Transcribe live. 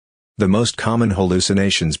The most common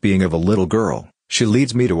hallucinations being of a little girl. She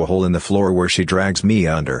leads me to a hole in the floor where she drags me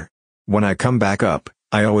under. When I come back up,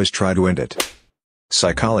 I always try to end it.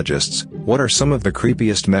 Psychologists, what are some of the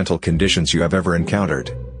creepiest mental conditions you have ever encountered?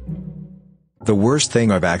 The worst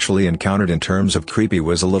thing I've actually encountered in terms of creepy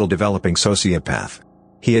was a little developing sociopath.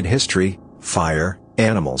 He had history, fire,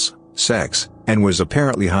 animals, sex, and was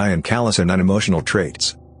apparently high in callous and unemotional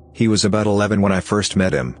traits. He was about 11 when I first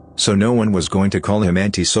met him, so no one was going to call him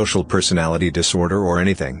antisocial personality disorder or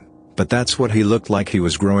anything, but that's what he looked like he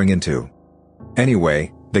was growing into.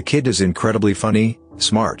 Anyway, the kid is incredibly funny,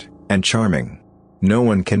 smart, and charming. No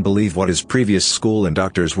one can believe what his previous school and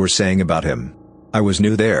doctors were saying about him. I was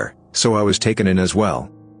new there, so I was taken in as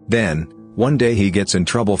well. Then, one day he gets in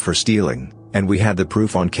trouble for stealing, and we had the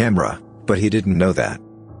proof on camera, but he didn't know that.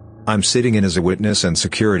 I'm sitting in as a witness and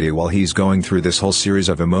security while he's going through this whole series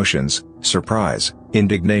of emotions, surprise,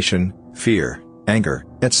 indignation, fear, anger,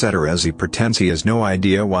 etc. as he pretends he has no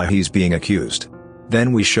idea why he's being accused.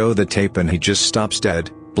 Then we show the tape and he just stops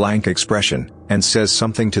dead, blank expression, and says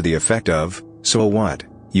something to the effect of, "So what,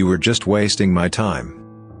 you were just wasting my time."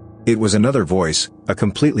 It was another voice, a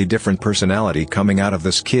completely different personality coming out of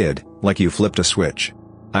this kid, like you flipped a switch.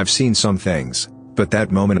 I've seen some things, but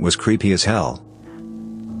that moment was creepy as hell.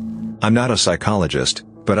 I'm not a psychologist,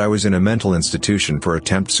 but I was in a mental institution for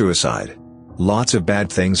attempt suicide. Lots of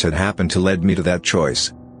bad things had happened to lead me to that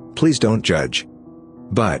choice. Please don't judge.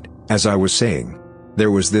 But, as I was saying, there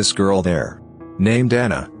was this girl there, named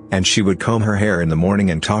Anna, and she would comb her hair in the morning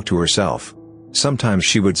and talk to herself. Sometimes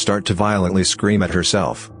she would start to violently scream at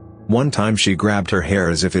herself. One time she grabbed her hair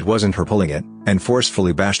as if it wasn't her pulling it, and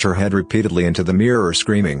forcefully bashed her head repeatedly into the mirror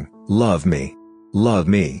screaming, "Love me. Love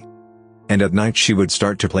me." And at night she would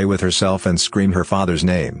start to play with herself and scream her father's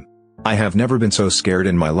name. I have never been so scared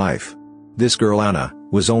in my life. This girl Anna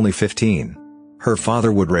was only 15. Her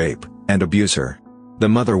father would rape and abuse her. The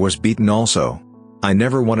mother was beaten also. I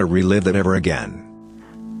never want to relive that ever again.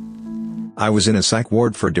 I was in a psych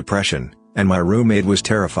ward for depression, and my roommate was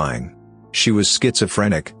terrifying. She was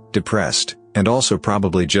schizophrenic, depressed, and also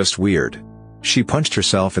probably just weird. She punched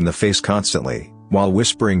herself in the face constantly, while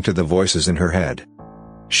whispering to the voices in her head.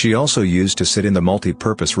 She also used to sit in the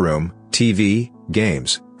multi-purpose room, TV,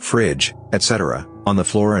 games, fridge, etc., on the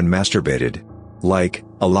floor and masturbated. Like,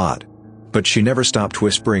 a lot. But she never stopped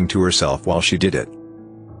whispering to herself while she did it.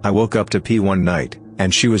 I woke up to pee one night,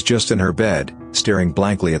 and she was just in her bed, staring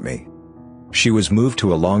blankly at me. She was moved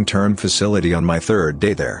to a long-term facility on my third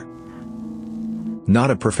day there. Not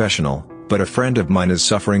a professional, but a friend of mine is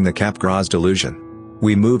suffering the Capgras delusion.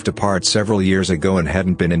 We moved apart several years ago and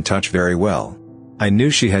hadn't been in touch very well. I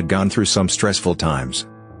knew she had gone through some stressful times.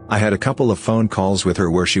 I had a couple of phone calls with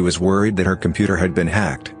her where she was worried that her computer had been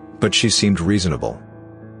hacked, but she seemed reasonable.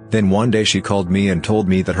 Then one day she called me and told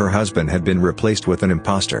me that her husband had been replaced with an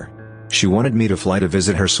imposter. She wanted me to fly to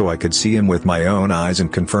visit her so I could see him with my own eyes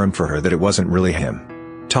and confirm for her that it wasn't really him.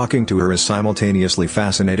 Talking to her is simultaneously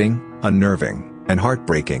fascinating, unnerving, and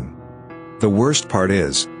heartbreaking. The worst part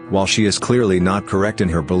is, while she is clearly not correct in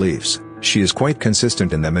her beliefs, she is quite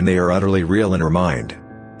consistent in them and they are utterly real in her mind.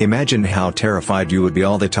 Imagine how terrified you would be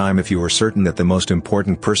all the time if you were certain that the most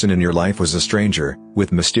important person in your life was a stranger,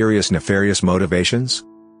 with mysterious nefarious motivations?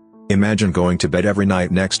 Imagine going to bed every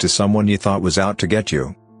night next to someone you thought was out to get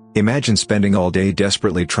you. Imagine spending all day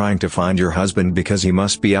desperately trying to find your husband because he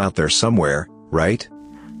must be out there somewhere, right?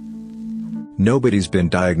 Nobody's been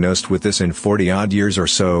diagnosed with this in 40-odd years or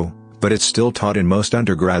so, but it's still taught in most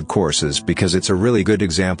undergrad courses because it's a really good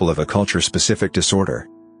example of a culture-specific disorder.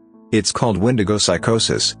 It's called Wendigo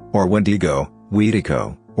psychosis, or Wendigo,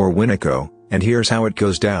 Weedico, or Winneco, and here's how it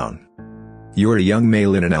goes down. You're a young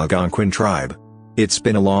male in an Algonquin tribe. It's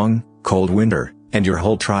been a long, cold winter, and your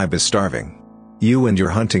whole tribe is starving. You and your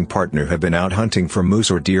hunting partner have been out hunting for moose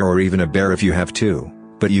or deer or even a bear if you have two,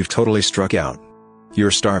 but you've totally struck out. You're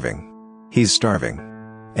starving. He's starving.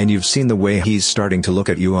 And you've seen the way he's starting to look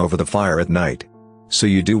at you over the fire at night. So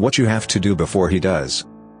you do what you have to do before he does.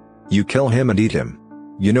 You kill him and eat him.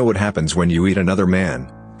 You know what happens when you eat another man,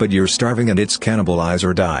 but you're starving and it's cannibalize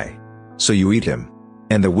or die. So you eat him.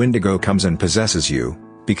 And the Wendigo comes and possesses you,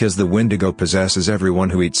 because the Wendigo possesses everyone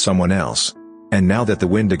who eats someone else. And now that the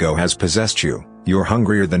Wendigo has possessed you, you're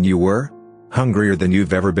hungrier than you were? Hungrier than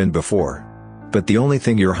you've ever been before. But the only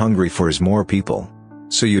thing you're hungry for is more people.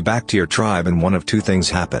 So you back to your tribe and one of two things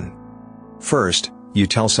happen. First, you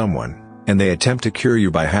tell someone, and they attempt to cure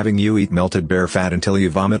you by having you eat melted bear fat until you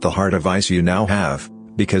vomit the heart of ice you now have,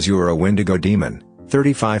 because you are a Wendigo demon.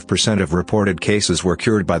 35% of reported cases were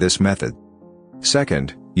cured by this method.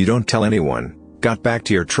 Second, you don't tell anyone, got back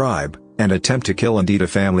to your tribe, and attempt to kill and eat a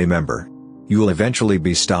family member. You will eventually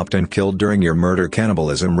be stopped and killed during your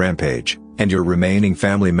murder-cannibalism rampage, and your remaining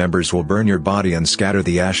family members will burn your body and scatter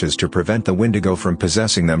the ashes to prevent the Wendigo from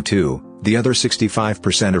possessing them too, the other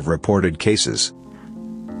 65% of reported cases.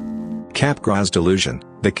 Capgras delusion.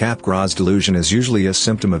 The Capgras delusion is usually a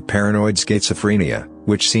symptom of paranoid schizophrenia,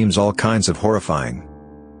 which seems all kinds of horrifying.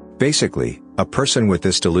 Basically, a person with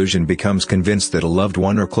this delusion becomes convinced that a loved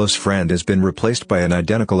one or close friend has been replaced by an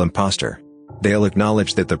identical imposter. They'll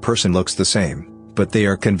acknowledge that the person looks the same, but they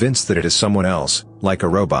are convinced that it is someone else, like a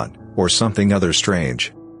robot, or something other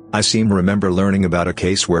strange. I seem to remember learning about a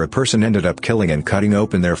case where a person ended up killing and cutting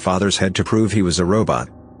open their father's head to prove he was a robot.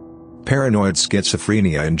 Paranoid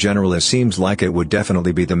schizophrenia in general seems like it would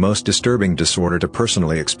definitely be the most disturbing disorder to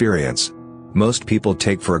personally experience. Most people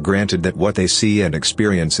take for granted that what they see and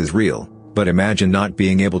experience is real, but imagine not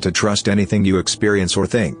being able to trust anything you experience or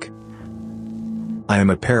think. I am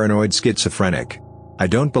a paranoid schizophrenic. I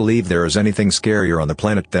don't believe there is anything scarier on the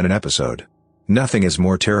planet than an episode. Nothing is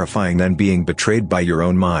more terrifying than being betrayed by your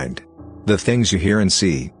own mind. The things you hear and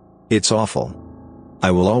see. It's awful. I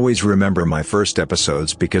will always remember my first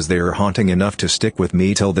episodes because they are haunting enough to stick with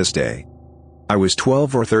me till this day. I was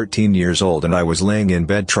 12 or 13 years old and I was laying in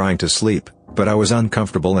bed trying to sleep, but I was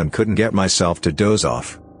uncomfortable and couldn't get myself to doze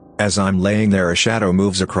off. As I'm laying there, a shadow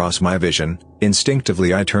moves across my vision.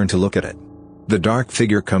 Instinctively I turn to look at it. The dark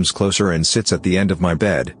figure comes closer and sits at the end of my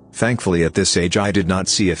bed. Thankfully at this age I did not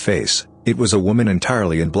see a face. It was a woman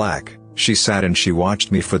entirely in black. She sat and she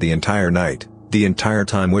watched me for the entire night, the entire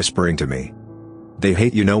time whispering to me. "They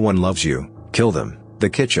hate you, no one loves you, kill them, the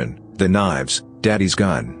kitchen, the knives, daddy's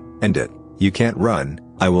gun, end it, you can't run,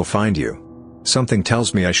 I will find you." Something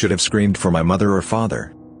tells me I should have screamed for my mother or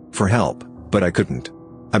father. For help, but I couldn't.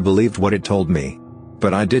 I believed what it told me.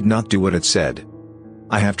 But I did not do what it said.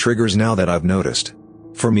 I have triggers now that I've noticed.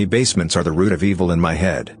 For me, basements are the root of evil in my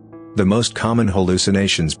head. The most common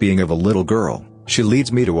hallucinations being of a little girl. She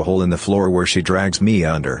leads me to a hole in the floor where she drags me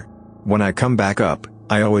under. When I come back up,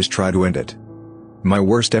 I always try to end it. My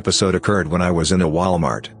worst episode occurred when I was in a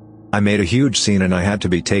Walmart. I made a huge scene and I had to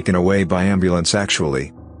be taken away by ambulance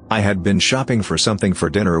actually. I had been shopping for something for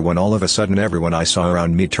dinner when all of a sudden everyone I saw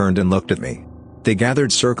around me turned and looked at me. They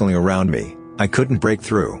gathered circling around me. I couldn't break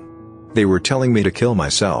through. They were telling me to kill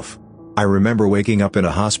myself. I remember waking up in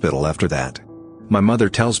a hospital after that. My mother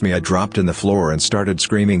tells me I dropped in the floor and started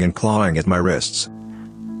screaming and clawing at my wrists.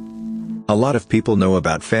 A lot of people know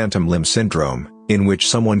about phantom limb syndrome, in which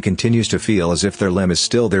someone continues to feel as if their limb is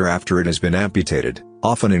still there after it has been amputated,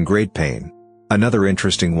 often in great pain. Another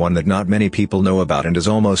interesting one that not many people know about and is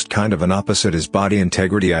almost kind of an opposite is body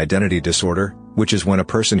integrity identity disorder, which is when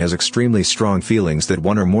a person has extremely strong feelings that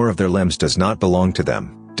one or more of their limbs does not belong to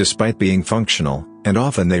them, despite being functional, and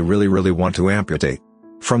often they really want to amputate.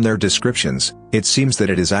 From their descriptions, it seems that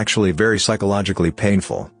it is actually very psychologically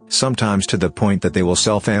painful, sometimes to the point that they will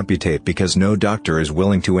self-amputate because no doctor is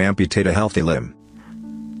willing to amputate a healthy limb.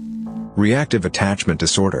 Reactive attachment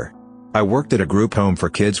disorder. I worked at a group home for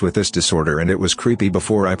kids with this disorder and it was creepy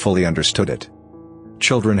before I fully understood it.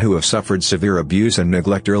 Children who have suffered severe abuse and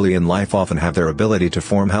neglect early in life often have their ability to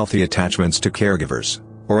form healthy attachments to caregivers,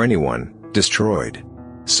 or anyone, destroyed.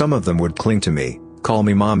 Some of them would cling to me, call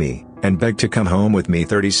me mommy, and beg to come home with me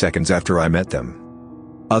 30 seconds after I met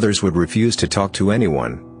them. Others would refuse to talk to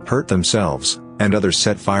anyone, hurt themselves, and others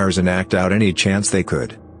set fires and act out any chance they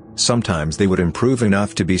could. Sometimes they would improve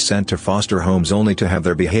enough to be sent to foster homes only to have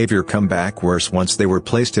their behavior come back worse once they were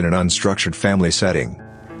placed in an unstructured family setting.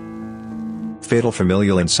 Fatal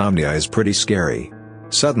familial insomnia is pretty scary.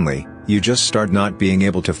 Suddenly, you just start not being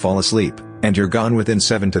able to fall asleep, and you're gone within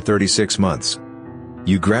 7 to 36 months.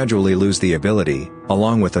 You gradually lose the ability,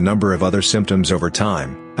 along with a number of other symptoms over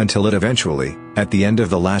time, until it eventually, at the end of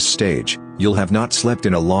the last stage, you'll have not slept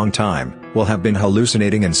in a long time, will have been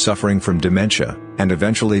hallucinating and suffering from dementia, and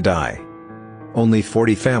eventually die. Only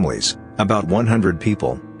 40 families, about 100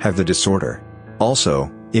 people, have the disorder.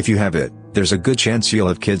 Also, if you have it, there's a good chance you'll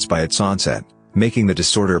have kids by its onset, making the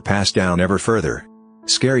disorder pass down ever further.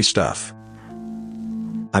 Scary stuff.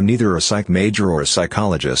 I'm neither a psych major or a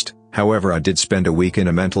psychologist. However, I did spend a week in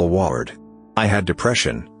a mental ward. I had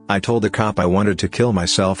depression, I told the cop I wanted to kill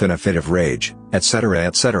myself in a fit of rage, etc.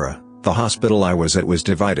 etc. The hospital I was at was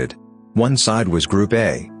divided. One side was Group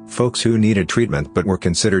A, folks who needed treatment but were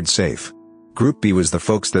considered safe. Group B was the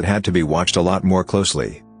folks that had to be watched a lot more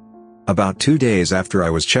closely. About 2 days after I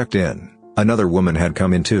was checked in, another woman had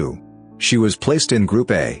come in too. She was placed in Group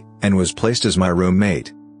A, and was placed as my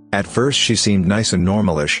roommate. At first she seemed nice and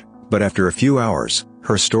normalish, but after a few hours,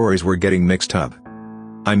 her stories were getting mixed up.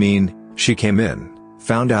 I mean, she came in,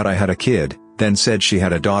 found out I had a kid, then said she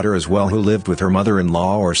had a daughter as well who lived with her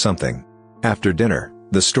mother-in-law or something. After dinner,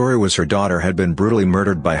 the story was her daughter had been brutally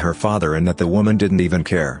murdered by her father and that the woman didn't even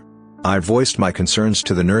care. I voiced my concerns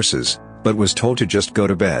to the nurses, but was told to just go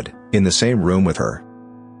to bed, in the same room with her.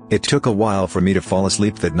 It took a while for me to fall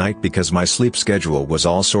asleep that night because my sleep schedule was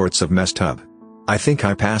all sorts of messed up. I think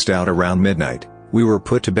I passed out around midnight. We were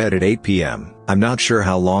put to bed at 8 p.m. I'm not sure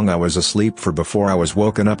how long I was asleep for before I was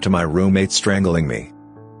woken up to my roommate strangling me.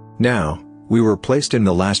 Now, we were placed in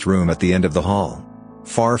the last room at the end of the hall,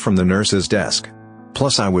 far from the nurse's desk.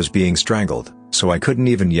 Plus I was being strangled, so I couldn't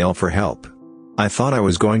even yell for help. I thought I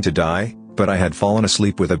was going to die, but I had fallen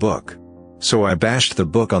asleep with a book. So I bashed the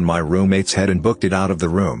book on my roommate's head and booked it out of the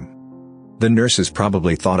room. The nurses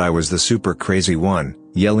probably thought I was the super crazy one,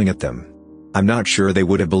 yelling at them. I'm not sure they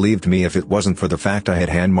would have believed me if it wasn't for the fact I had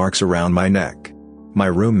hand marks around my neck. My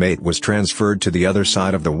roommate was transferred to the other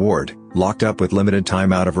side of the ward, locked up with limited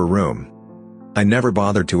time out of her room. I never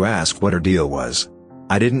bothered to ask what her deal was.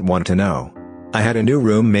 I didn't want to know. I had a new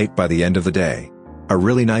roommate by the end of the day. A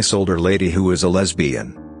really nice older lady who was a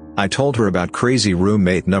lesbian. I told her about crazy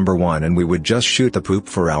roommate number 1 and we would just shoot the poop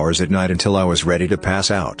for hours at night until I was ready to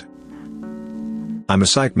pass out. I'm a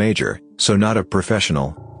psych major, so not a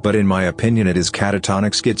professional, but in my opinion it is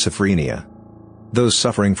catatonic schizophrenia. Those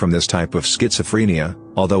suffering from this type of schizophrenia,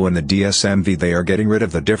 although in the DSM-V they are getting rid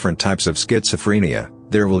of the different types of schizophrenia,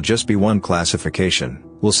 there will just be one classification,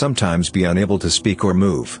 will sometimes be unable to speak or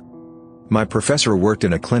move. My professor worked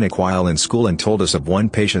in a clinic while in school and told us of one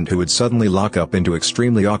patient who would suddenly lock up into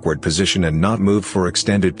extremely awkward position and not move for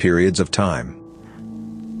extended periods of time.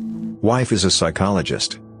 Wife is a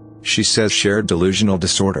psychologist. She says shared delusional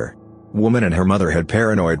disorder. Woman and her mother had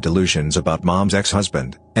paranoid delusions about mom's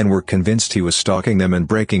ex-husband, and were convinced he was stalking them and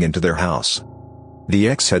breaking into their house. The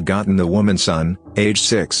ex had gotten the woman's son, age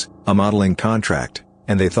 6, a modeling contract,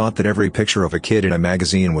 and they thought that every picture of a kid in a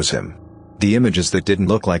magazine was him. The images that didn't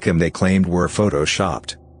look like him they claimed were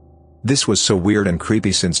photoshopped. This was so weird and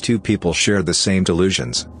creepy since two people shared the same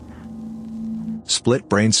delusions. Split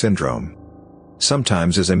brain syndrome.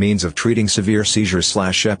 Sometimes as a means of treating severe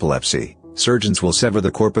seizures/epilepsy, surgeons will sever the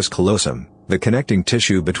corpus callosum, the connecting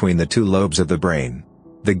tissue between the two lobes of the brain.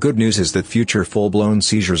 The good news is that future full-blown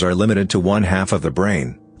seizures are limited to one half of the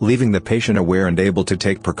brain, leaving the patient aware and able to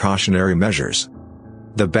take precautionary measures.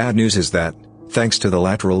 The bad news is that, thanks to the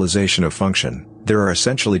lateralization of function, there are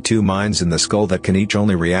essentially two minds in the skull that can each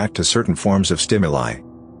only react to certain forms of stimuli.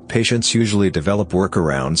 Patients usually develop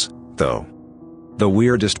workarounds, though. The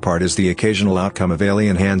weirdest part is the occasional outcome of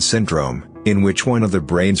alien hand syndrome, in which one of the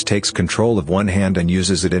brains takes control of one hand and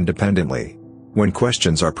uses it independently. When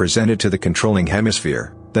questions are presented to the controlling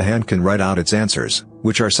hemisphere, the hand can write out its answers,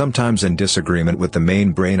 which are sometimes in disagreement with the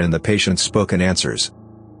main brain and the patient's spoken answers.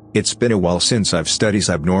 It's been a while since I've studied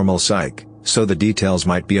abnormal psych, so the details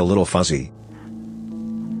might be a little fuzzy.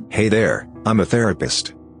 Hey there, I'm a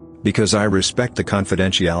therapist. Because I respect the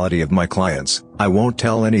confidentiality of my clients, I won't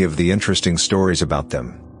tell any of the interesting stories about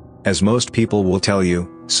them. As most people will tell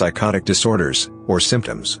you, psychotic disorders, or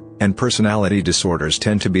symptoms, and personality disorders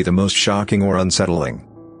tend to be the most shocking or unsettling.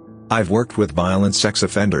 I've worked with violent sex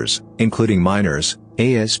offenders, including minors,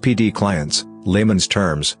 ASPD clients, layman's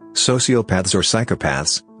terms, sociopaths or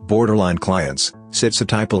psychopaths, borderline clients,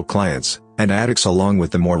 schizotypal clients, and addicts along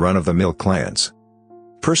with the more run-of-the-mill clients.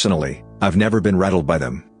 Personally, I've never been rattled by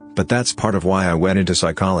them, but that's part of why I went into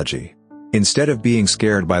psychology. Instead of being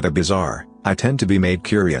scared by the bizarre, I tend to be made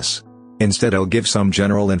curious. Instead I'll give some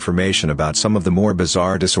general information about some of the more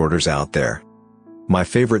bizarre disorders out there. My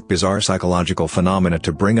favorite bizarre psychological phenomena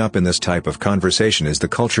to bring up in this type of conversation is the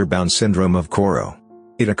culture-bound syndrome of Koro.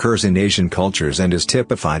 It occurs in Asian cultures and is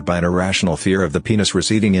typified by an irrational fear of the penis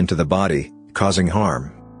receding into the body, causing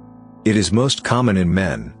harm. It is most common in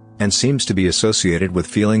men, and seems to be associated with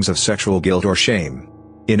feelings of sexual guilt or shame.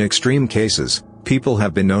 In extreme cases, people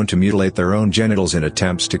have been known to mutilate their own genitals in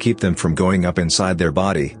attempts to keep them from going up inside their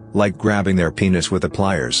body, like grabbing their penis with the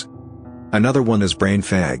pliers. Another one is brain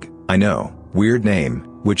fag, I know, weird name,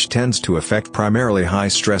 which tends to affect primarily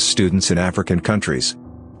high-stress students in African countries.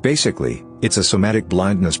 Basically, it's a somatic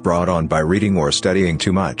blindness brought on by reading or studying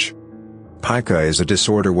too much. Pica is a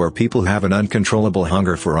disorder where people have an uncontrollable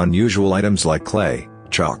hunger for unusual items like clay,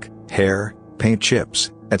 chalk, hair, paint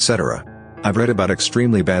chips, etc. I've read about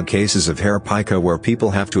extremely bad cases of hair pica where people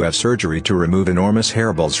have to have surgery to remove enormous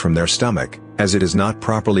hairballs from their stomach, as it is not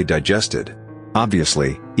properly digested.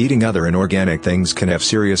 Obviously, eating other inorganic things can have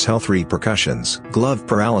serious health repercussions. Glove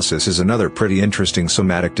paralysis is another pretty interesting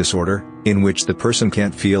somatic disorder, in which the person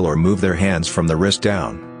can't feel or move their hands from the wrist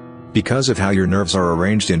down. Because of how your nerves are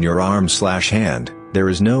arranged in your arm/hand, there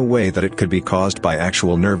is no way that it could be caused by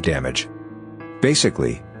actual nerve damage.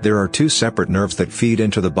 Basically, There are two separate nerves that feed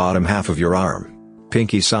into the bottom half of your arm,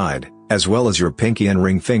 pinky side, as well as your pinky and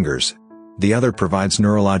ring fingers. The other provides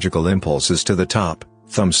neurological impulses to the top,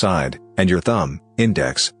 thumb side, and your thumb,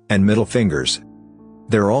 index, and middle fingers.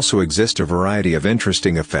 There also exist a variety of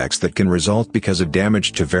interesting effects that can result because of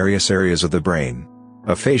damage to various areas of the brain.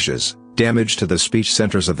 Aphasias, damage to the speech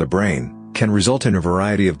centers of the brain, can result in a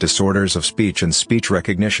variety of disorders of speech and speech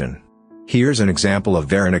recognition. Here's an example of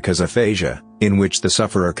Wernicke's aphasia, in which the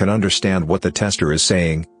sufferer can understand what the tester is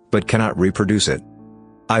saying, but cannot reproduce it.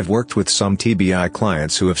 I've worked with some TBI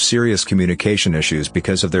clients who have serious communication issues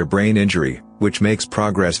because of their brain injury, which makes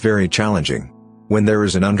progress very challenging. When there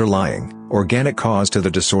is an underlying, organic cause to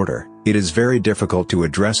the disorder, it is very difficult to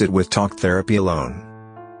address it with talk therapy alone.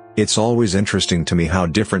 It's always interesting to me how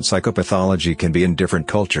different psychopathology can be in different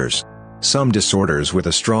cultures. Some disorders with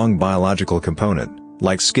a strong biological component,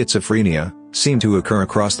 like schizophrenia, seem to occur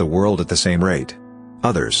across the world at the same rate.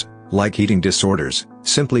 Others, like eating disorders,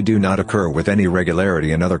 simply do not occur with any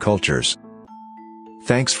regularity in other cultures.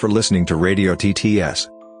 Thanks for listening to Radio TTS.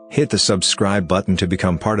 Hit the subscribe button to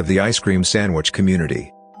become part of the ice cream sandwich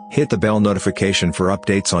community. Hit the bell notification for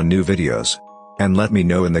updates on new videos. And let me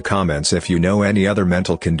know in the comments if you know any other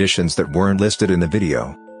mental conditions that weren't listed in the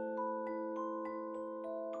video.